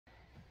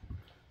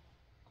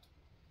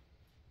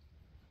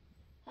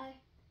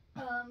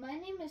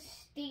name is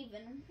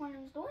Steven. My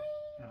name is Dwayne.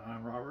 And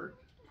I'm Robert.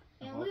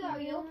 And we are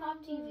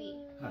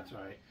yopoptv. That's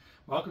right.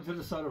 Welcome to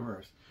the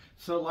Sodaverse.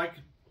 So like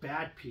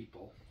bad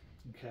people,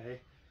 okay,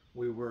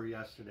 we were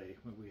yesterday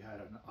when we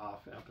had an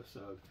off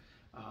episode.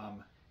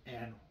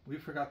 And we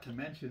forgot to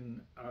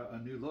mention a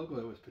new logo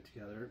that was put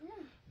together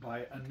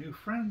by a new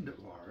friend of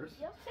ours.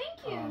 Yep,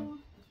 thank you.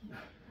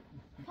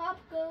 Pop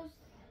goes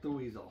the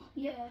weasel.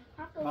 Yeah,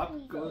 Pop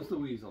goes the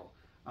weasel.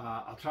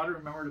 I'll try to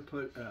remember to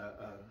put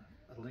a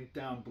link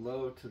down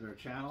below to their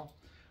channel,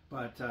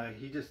 but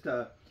he just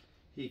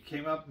he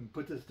came up and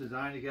put this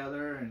design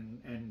together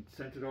and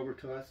sent it over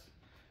to us.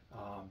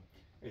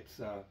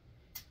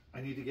 I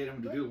need to get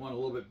him to do one a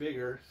little bit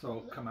bigger, so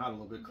it'll come out a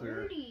little bit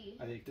clearer.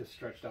 I think this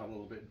stretched out a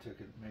little bit and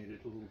made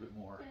it a little bit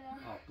more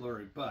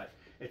blurry, but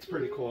it's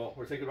pretty cool.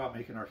 We're thinking about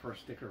making our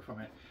first sticker from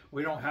it.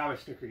 We don't have a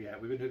sticker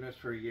yet. We've been doing this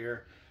for a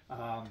year.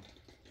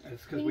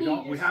 It's because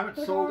we haven't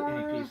sold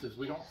any pieces.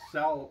 We don't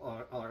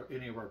sell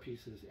any of our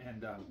pieces,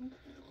 and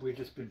we've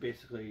just been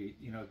basically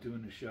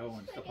doing the show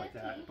and stuff like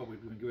that. But we've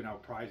been giving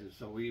out prizes,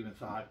 so we even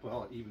thought,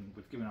 well, even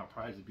with giving out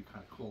prizes, it'd be kind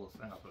of cool to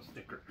send out a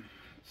sticker.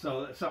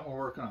 So that's something we're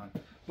working on.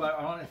 But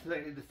I want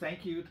to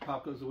thank you to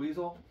Pop Goes the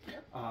Weasel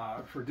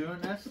for doing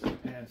this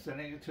and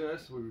sending it to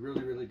us. We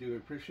really, really do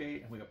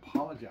appreciate, and we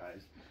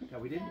apologize that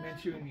we didn't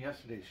mention in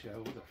yesterday's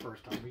show the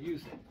first time we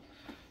used it.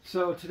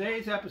 So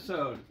today's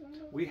episode,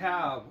 we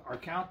have our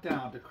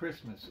countdown to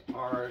Christmas,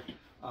 our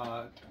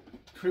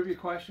trivia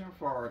question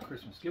for our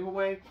Christmas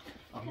giveaway,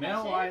 a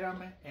mail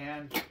item,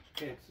 and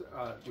it's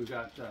we've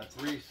got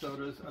 3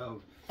 sodas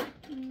of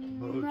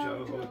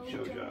Mojo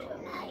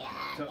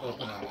Jojo to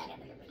open up.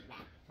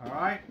 All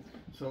right,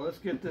 so let's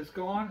get this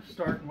going.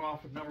 Starting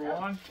off with number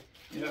 1.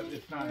 Yep,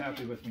 it's not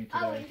happy with me today.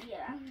 Oh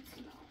yeah, it's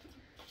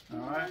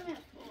not. All right,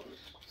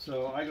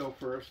 so I go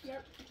first.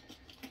 Yep.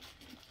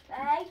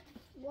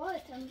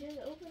 What? I'm just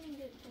opening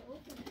it to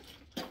open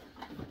it.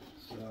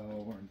 So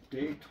we're on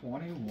day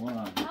 21.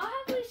 How have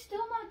we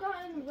still not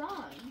gotten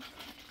wrong?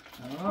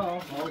 I don't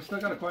know. Well, we still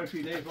got quite a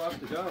few days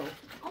left to go.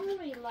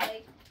 Only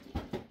like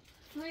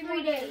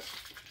 3 days.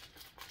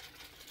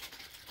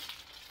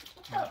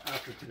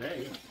 After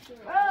today.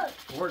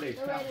 4 days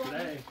count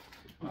today.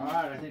 All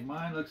right, I think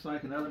mine looks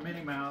like another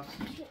Minnie Mouse.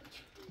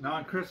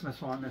 Non-Christmas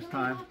one this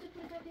time.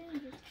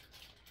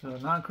 So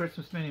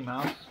non-Christmas Minnie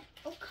Mouse.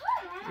 Oh, come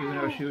on. Even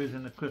though she was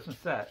in the Christmas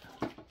set.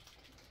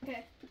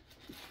 Okay.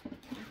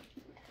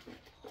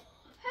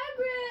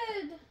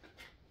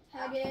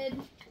 Hagrid.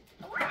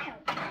 Wow.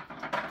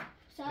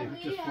 Sadly,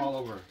 just fall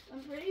over. I'm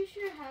pretty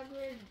sure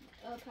Hagrid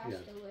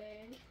passed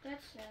away.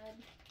 That's sad.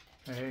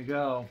 There you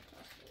go.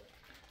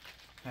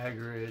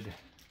 Hagrid.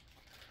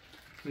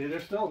 See,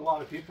 there's still a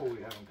lot of people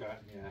we haven't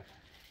gotten yet.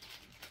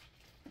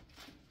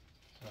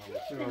 So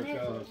we'll see where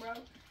it goes. Bro.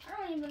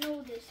 I don't even know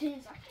what this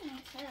is. I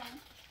can't tell.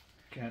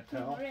 Can't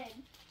tell? Red.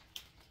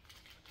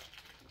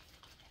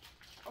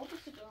 Oh,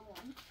 it's a good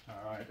one.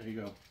 Alright, there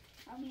you go.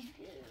 I'll be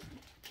good.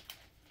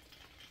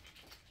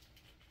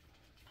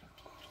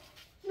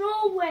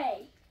 No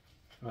way!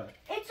 What?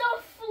 It's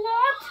a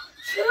flocked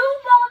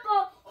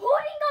Chewbacca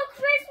holding a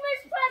Christmas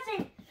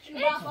present!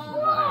 It's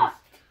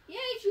flocked! Yay,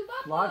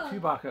 Chewbacca! Flock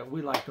Chewbacca.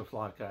 We like the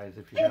flock, guys,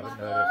 if you haven't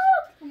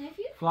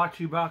noticed. Flock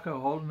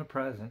Chewbacca holding the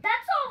present.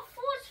 That's all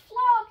first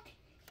flocked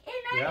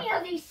in any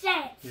of these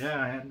sets.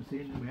 Yeah,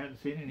 we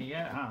hadn't seen any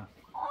yet, huh?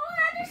 Oh,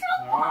 that is so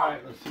cool!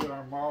 Alright, let's see what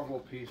our Marvel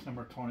piece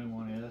number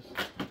 21 is.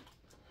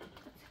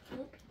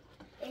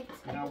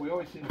 Now, we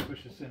always seem to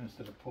push this in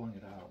instead of pulling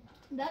it out.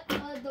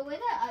 The way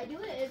that I do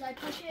it is I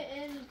push it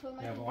in and put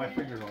my but my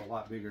fingers are a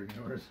lot bigger than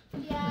yours.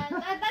 Yeah,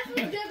 that's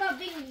what's good about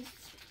being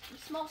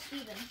small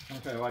Steven.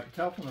 Okay, well I can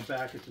tell from the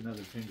back it's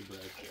another gingerbread.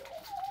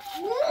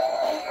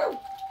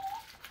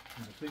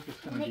 I think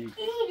it's going to be,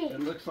 it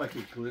looks like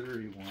a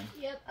glittery one.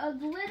 Yep, a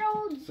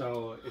little.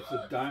 So it's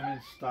a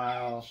diamond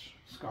style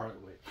Scarlet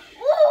Witch.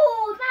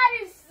 Ooh,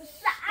 that is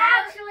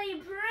actually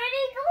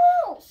pretty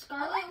cool.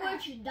 Scarlet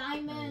Witch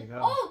diamond.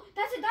 Oh,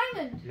 that's a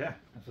diamond. Yeah,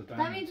 that's a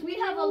diamond. That means we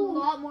have a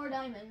lot more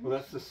diamonds. Well,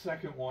 that's the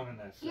second one in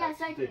that set. Yeah,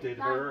 second. They did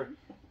her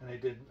and they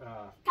did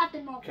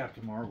Captain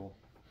Marvel.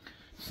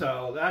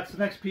 So that's the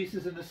next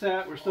pieces in the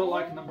set. We're still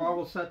liking the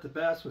Marvel set the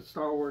best, with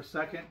Star Wars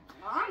second.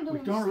 We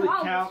don't really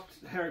count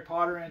Harry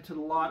Potter into the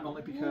lot,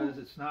 only because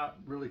it's not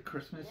really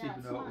Christmas,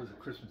 even though it was a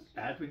Christmas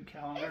advent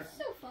calendar. It's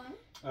so fun.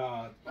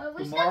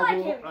 The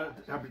Marvel,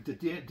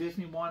 the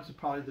Disney ones are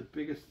probably the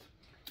biggest.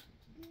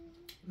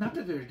 Not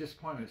that they're a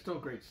disappointment, it's still a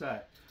great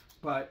set.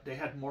 But they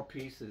had more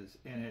pieces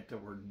in it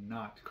that were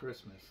not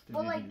Christmas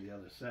than any of the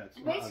other sets.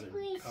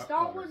 Basically,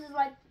 Star Wars is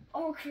like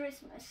all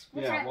Christmas.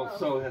 Yeah, well,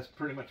 so that's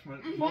pretty much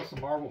most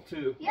of Marvel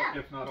too,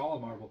 if not all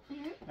of Marvel.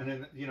 And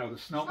then, the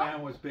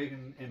Snowman was big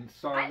in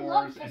Star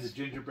Wars, and the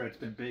gingerbread's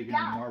been big in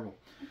Marvel.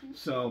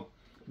 So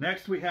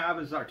next we have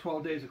is our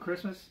 12 Days of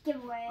Christmas.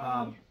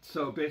 Giveaway.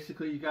 So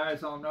basically, you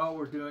guys all know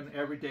we're doing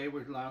every day.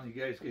 We're allowing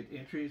you guys to get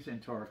entries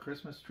into our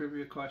Christmas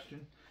trivia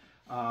question.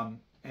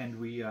 And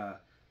we...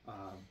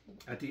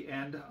 at the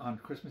end on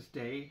Christmas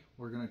Day,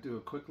 we're going to do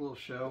a quick little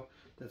show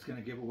that's going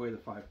to give away the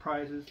 5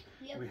 prizes.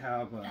 We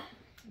have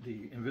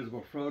the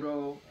Invisible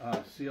Frodo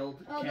sealed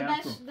Oh, can the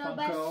from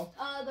best, Funko.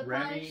 the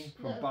Remy prize,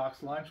 from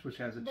Box Lunch, which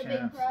has a the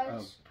chance big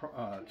prize.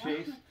 of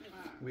Chase.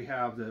 We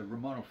have the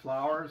Ramona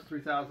Flowers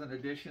 3000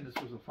 edition. This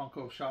was a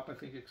Funko Shop, I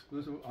think,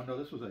 exclusive. Oh no,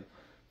 this was a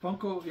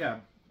Funko, yeah,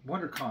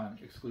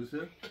 WonderCon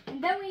exclusive.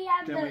 And then we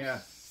have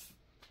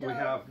we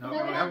haven't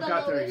the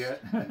got there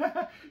yet.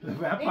 The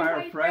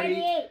Vampire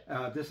Freddy.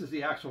 This is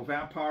the actual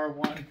vampire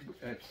one.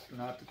 It's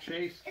not the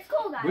Chase. It's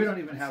cool, guys. We don't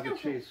even have the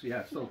still Chase. Yeah,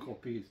 it's still cool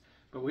piece.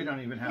 But we don't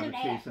even have the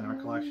Chase in our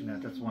collection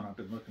yet. That's one I've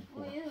been looking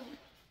for.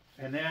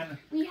 And then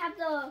we have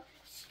the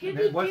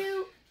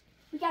Scooby-Doo.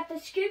 We got the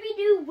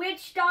Scooby-Doo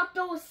Witch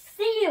Doctor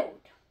sealed.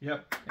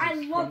 Yep. I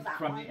love that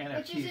from one. the NFT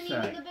Which isn't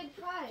set. even the big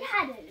prize.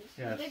 Yeah, it is.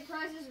 Yes. The big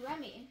prize is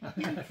Remy.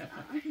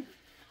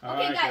 All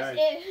Okay, right, guys,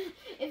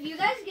 if you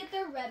guys get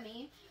the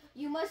Remy,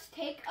 you must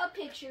take a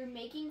picture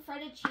making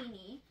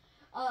fettuccine,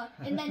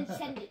 and then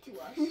send it to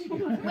us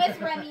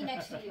with Remy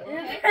next to you.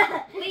 Okay,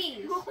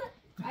 please.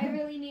 I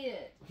really need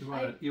it.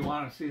 You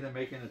want to see them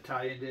making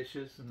Italian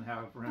dishes and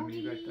have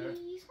Remy right there?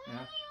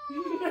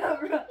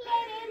 Yeah.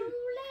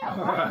 All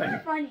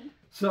right. Funny.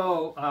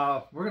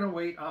 So we're gonna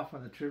wait off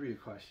on the trivia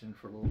question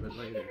for a little bit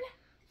later.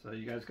 So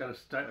you guys gotta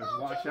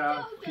watch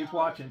out, keep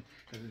watching,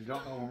 because you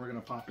don't know when we're gonna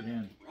pop it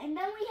in. And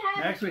then we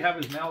have. Next we have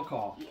his mail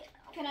call.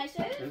 Can I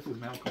say it? This is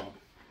mail call.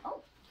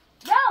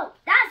 No,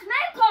 that's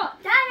mail call.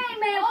 That ain't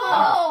mail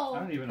call. Oh. I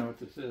don't even know what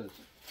this is.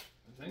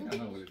 I think I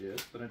know what it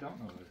is, but I don't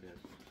know what it is.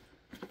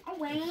 Oh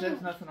wait. It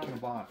says nothing on the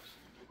box.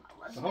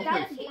 Let's So stop the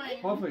hopefully,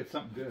 blank. hopefully it's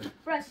something good.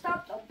 Let's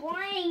stop the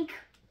blank.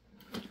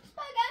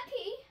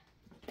 Spaghetti.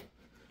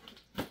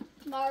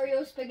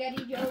 Mario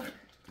spaghetti joke.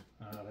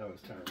 Oh, that was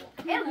terrible.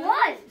 It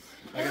was.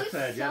 Like I was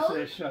said,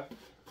 so-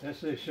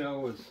 yesterday's show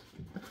was.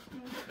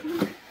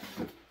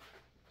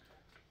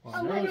 Well, Oh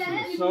I my know this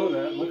God. is a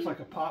soda. It looks like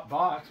a pop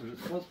box, but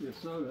it's supposed to be a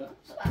soda.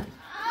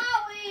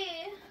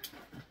 Owie.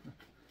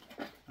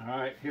 All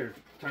right, here,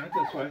 turn it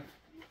this way.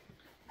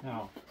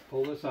 Now,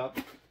 pull this up.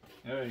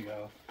 There you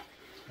go.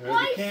 There's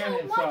Why a can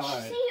so much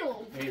inside.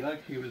 sealed? Hey, look,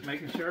 he was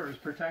making sure it was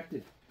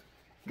protected.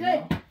 You Good.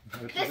 know?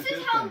 That's what This a is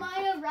good how thing.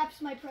 Maya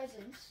wraps my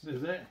presents.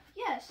 Is it?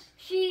 Yes.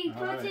 She All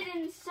puts right. it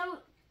in so.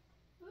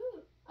 Ooh.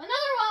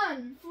 Another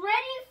one.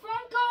 Freddy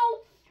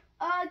Funko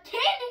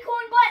candy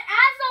corn, but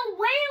as a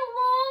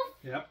werewolf.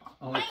 Yep.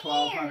 Only My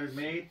 1,200 ears.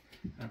 made.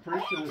 I'm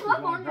pretty sure this is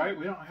Look one, on right?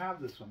 We don't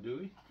have this one, do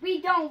we?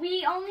 We don't.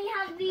 We only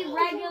have the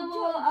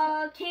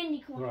regular candy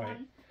corn Right.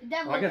 one.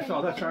 Devil Well, I guess so.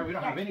 candy That's right. corn. We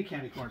don't have any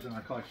candy corns in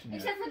our collection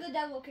yet. Except for the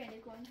devil candy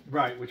corn.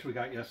 Right, which we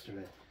got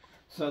yesterday.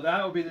 So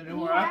that will be the new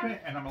one Yeah. open,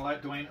 and I'm gonna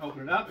let Dwayne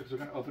open it up because we're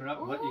gonna open it up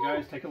and let you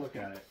guys take a look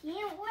at it.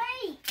 Can't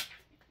wait.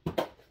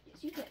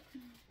 Yes, you can.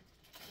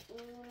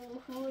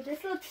 Ooh,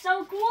 this looks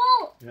so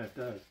cool. Yeah, it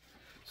does.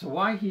 So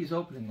while he's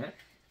opening it,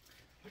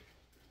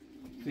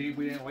 see,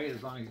 we didn't wait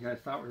as long as you guys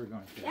thought we were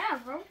going to. Yeah,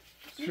 bro.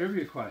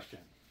 Trivia question.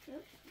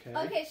 Okay.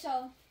 Okay,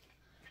 so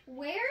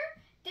where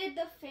did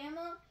the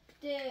family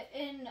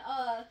in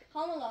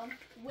Home Alone?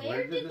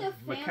 Where did the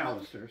family?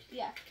 McAllisters?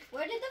 Yeah.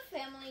 Where did the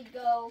family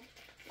go?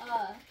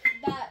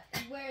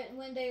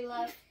 When they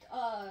left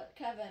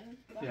Kevin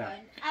behind? Yeah.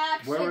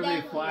 Accidentally. Where were they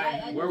I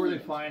flying? Where were they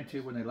didn't- flying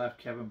to when they left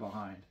Kevin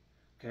behind?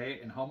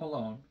 Okay, in Home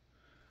Alone.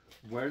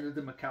 Where did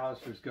the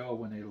McAllisters go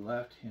when they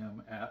left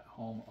him at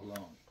Home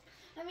Alone?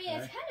 I mean,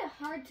 it's Okay. kind of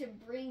hard to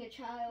bring a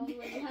child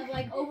when you have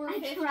like over I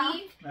 50.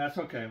 tried. That's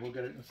okay. We'll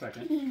get it in a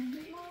second.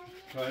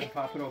 Go ahead and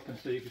pop it open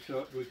so you can show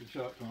it. We can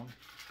show it to them.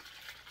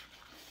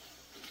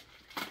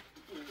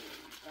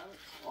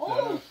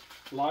 Oh,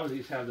 A lot of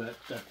these have that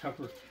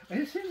tougher.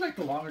 It seems like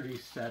the longer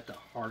these set, the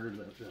harder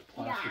the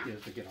plastic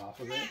is to get off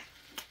of it.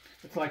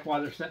 It's like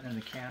while they're sitting in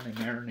the can, they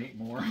marinate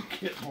more and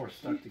get more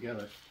stuck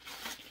together.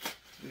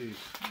 Jeez,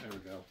 there we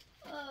go.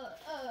 All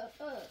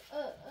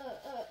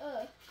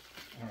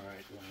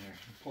right, go in here.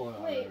 Pull it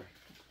out Wait. of there.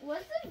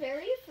 Was the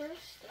very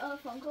first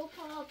Funko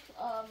Pop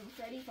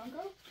Freddy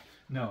Funko?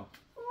 No.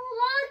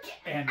 Look.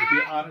 And to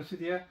be honest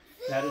with you,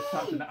 that is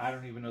something that I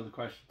don't even know the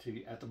question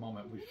to at the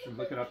moment. We should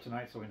look it up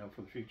tonight so we know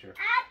for the future.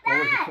 What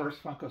was the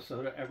first Funko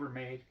Soda ever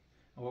made?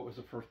 And what was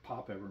the first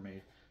pop ever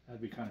made?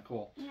 That'd be kind of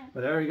cool. Yeah.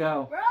 But there you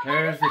go. Bro,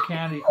 There's that the is so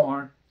candy cool.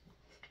 corn.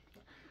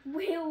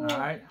 All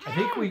right. I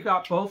think we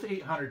got both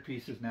 800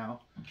 pieces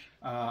now.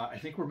 I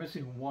think we're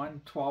missing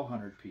one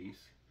 1,200 piece.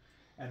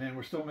 And then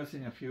we're still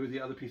missing a few of the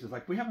other pieces.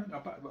 Like we haven't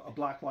got a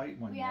black light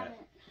one We yet. haven't.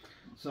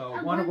 So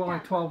I one of want only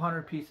that.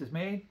 1,200 pieces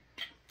made.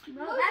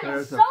 Bro, that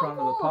There's is the so front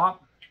cool. of the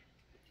pop.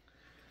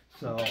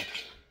 So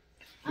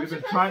we've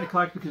been trying to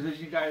collect because, as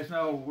you guys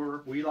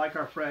know, we like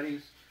our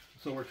Freddies.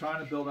 So we're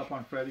trying to build up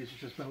on Freddies. It's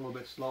just been a little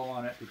bit slow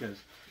on it because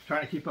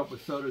trying to keep up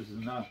with sodas is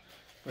enough.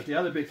 But the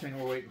other big thing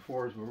we're waiting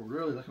for is we're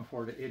really looking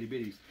forward to itty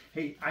bitties.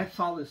 Hey, I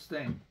saw this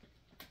thing.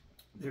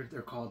 They're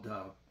called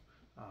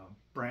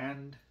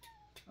brand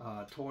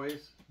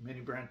toys, mini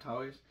brand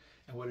toys.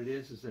 And what it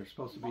is they're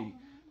supposed to be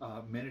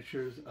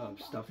miniatures of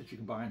stuff that you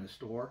can buy in the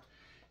store.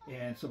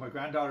 And so my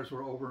granddaughters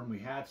were over and we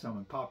had some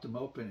and popped them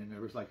open, and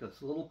there was like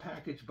this little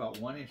package about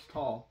 1 inch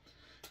tall,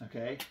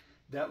 okay,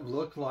 that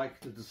looked like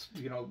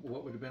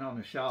what would have been on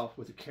the shelf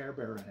with a Care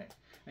Bear in it.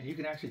 And you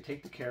can actually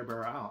take the Care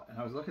Bear out. And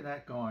I was looking at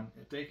that going,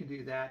 if they can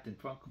do that, then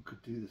Funko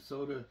could do the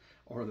soda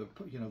or the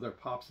their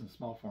pops in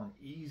small form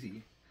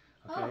easy.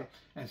 Okay. Oh.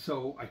 And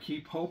so I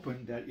keep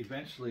hoping that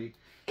eventually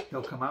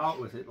they'll come out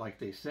with it like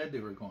they said they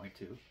were going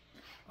to.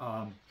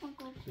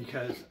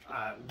 Because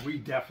we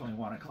definitely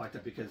want to collect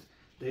it, because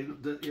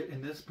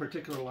in this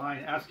particular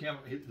line, ask him,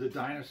 the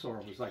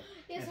dinosaur was like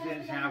an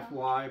inch half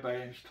wide by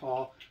an inch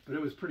tall, but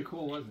it was pretty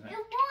cool, wasn't it? It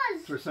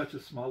was. For such a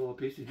small little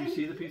piece. Did you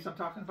see the piece I'm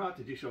talking about?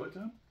 Did you show it to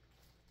him?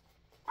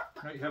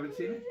 No, you haven't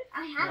seen it?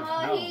 I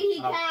haven't. Oh, he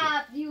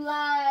capped. You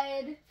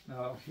lied.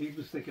 No, he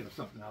was thinking of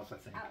something else, I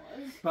think.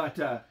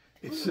 But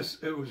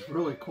it was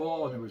really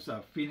cool, and it was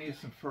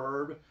Phineas and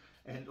Ferb,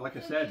 and like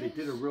I said, they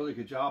did a really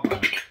good job on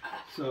it.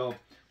 So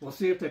we'll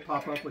see if they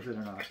pop up with it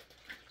or not.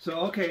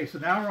 So okay, so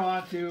now we're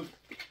on to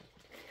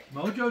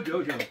Mojo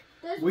Jojo.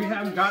 We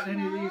haven't gotten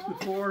any of these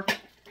before.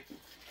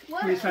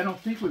 At least I don't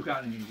think we've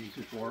gotten any of these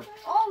before.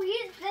 Oh,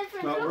 he's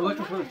different. But we're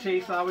looking for the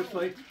chase,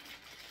 obviously.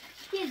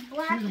 He's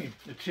black. Excuse me.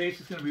 The chase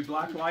is going to be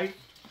black light.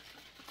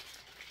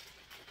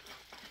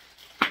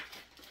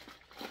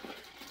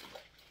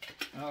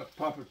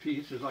 Proper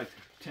piece. There's like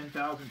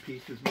 10,000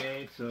 pieces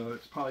made, so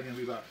it's probably going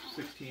to be about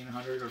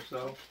 1,600 or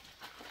so.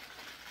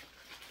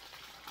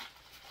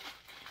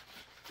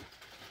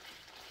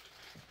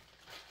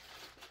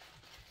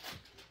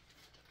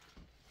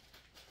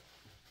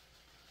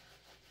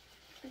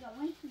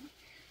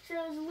 So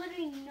there's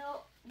literally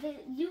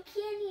you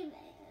can't even,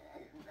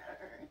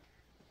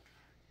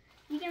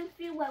 you can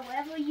feel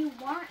whatever you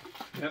want.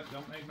 Yep,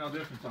 don't make no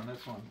difference on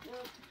this one.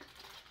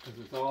 Because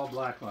it's all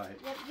black light.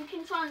 Yep, you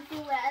can try and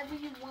feel whatever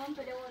you want,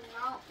 but it will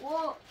not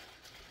work.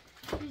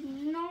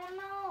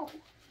 No.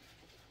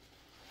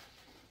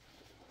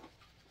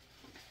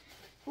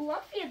 Ooh, I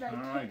feel that.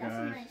 Alright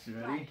guys, nice you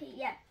ready?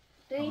 Yeah.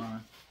 3,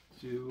 1,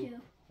 2,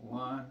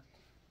 1.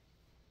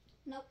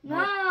 Nope.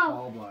 No.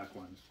 All black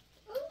ones.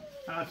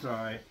 That's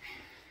alright.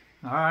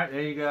 Alright,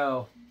 there you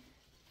go.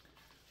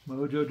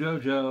 Mojo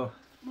Jojo.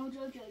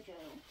 Mojo Jojo.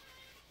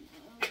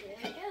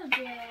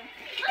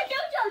 Mojo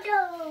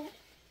Jojo.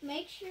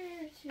 Make sure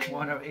to...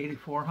 One of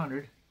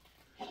 8,400.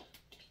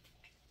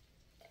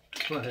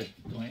 Go ahead,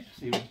 Dwayne.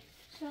 Steven.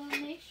 So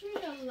make sure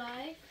to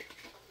like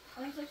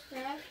and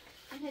subscribe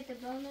and hit the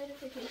bell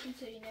notification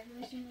so you never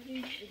miss another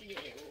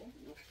video.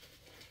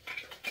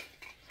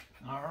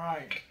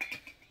 Alright.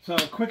 So,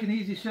 quick and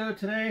easy show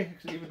today,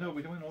 even though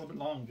we're doing a little bit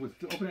long. With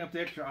opening up the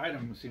extra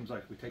item, it seems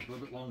like we take a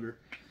little bit longer.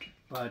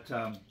 But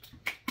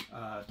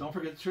don't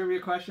forget the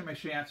trivia question. Make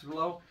sure you answer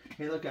below.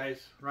 Hey, look,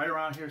 guys, right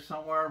around here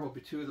somewhere will be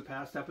 2 of the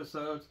past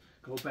episodes.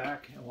 Go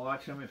back and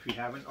watch them if you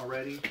haven't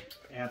already.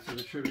 Answer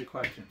the trivia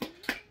question.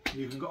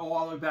 You can go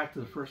all the way back to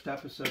the first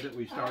episode that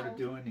we started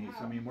doing these.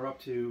 I mean, we're up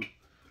to,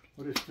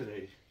 what is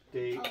today?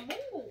 Day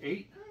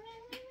 8?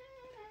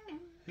 I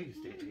think it's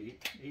day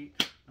 8.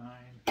 8,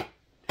 9,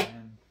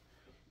 10.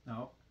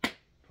 No,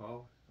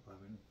 12,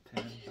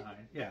 11, 10, 9,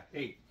 yeah,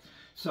 8.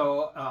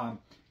 So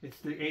it's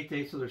the 8th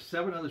day, so there's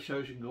 7 other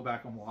shows you can go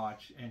back and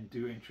watch and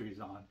do entries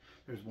on.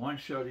 There's one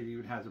show that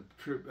even has a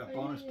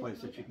bonus place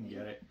that you can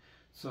get it.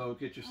 So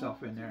get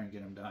yourself in there and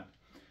get them done.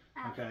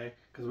 Okay?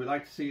 Because we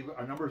like to see,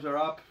 our numbers are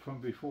up from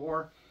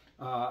before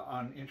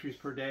on entries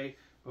per day,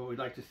 but we'd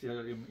like to see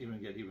it even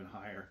get even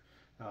higher.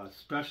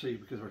 Especially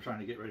because we're trying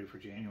to get ready for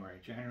January.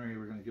 January,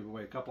 we're going to give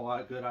away a couple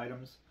of good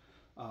items.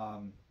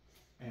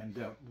 And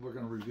we're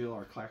going to reveal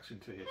our collection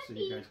to you so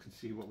you guys can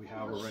see what we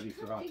have already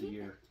throughout the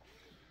year.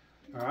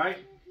 All right?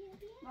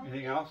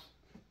 Anything else?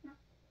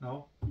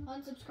 No?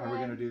 Unsubscribe. Are we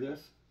going to do this?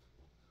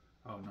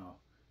 Oh, no.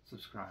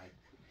 Subscribe.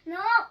 No.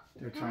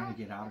 They're trying to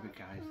get out of it,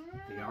 guys.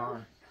 They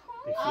are.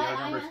 They see our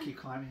numbers keep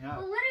climbing up.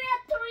 We're literally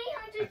at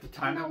 300. At the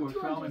time that we're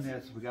filming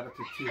this, we got up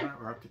to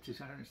 200. We're up to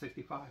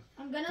 265.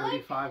 I'm going to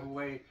 35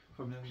 away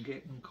from them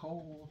getting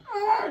cold.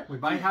 We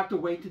might have to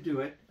wait to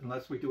do it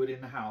unless we do it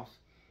in the house.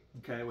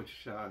 Okay,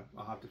 which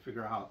I'll have to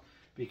figure out,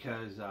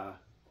 because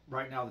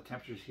right now the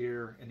temperatures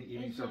here in the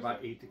evenings are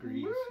about 8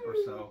 degrees or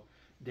so.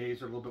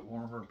 Days are a little bit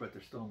warmer, but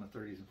they're still in the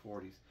 30s and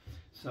 40s.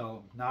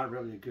 So not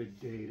really a good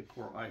day to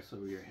pour ice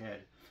over your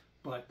head.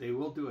 But they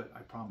will do it, I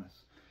promise.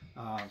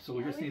 So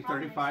we just need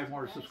 35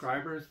 more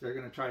subscribers. They're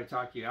going to try to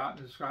talk you out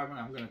into subscribing.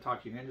 I'm going to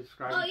talk you into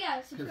subscribing. Oh,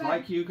 yeah, subscribe. Because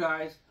like you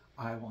guys,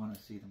 I want to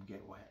see them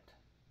get wet.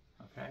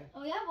 Okay?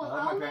 Oh, yeah, well,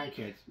 I love my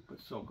grandkids, but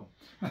soak them.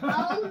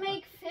 I'll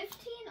make 15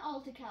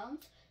 alt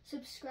accounts,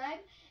 subscribe,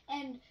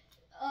 and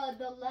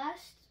the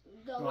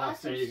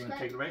last day you're going to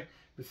take it away.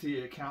 But see,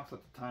 it counts at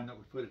the time that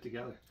we put it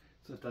together.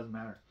 So it doesn't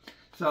matter.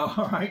 So,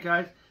 all right,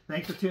 guys.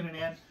 Thanks for tuning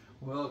in.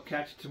 We'll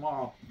catch you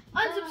tomorrow.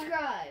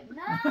 Unsubscribe.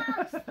 No,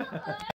 stop.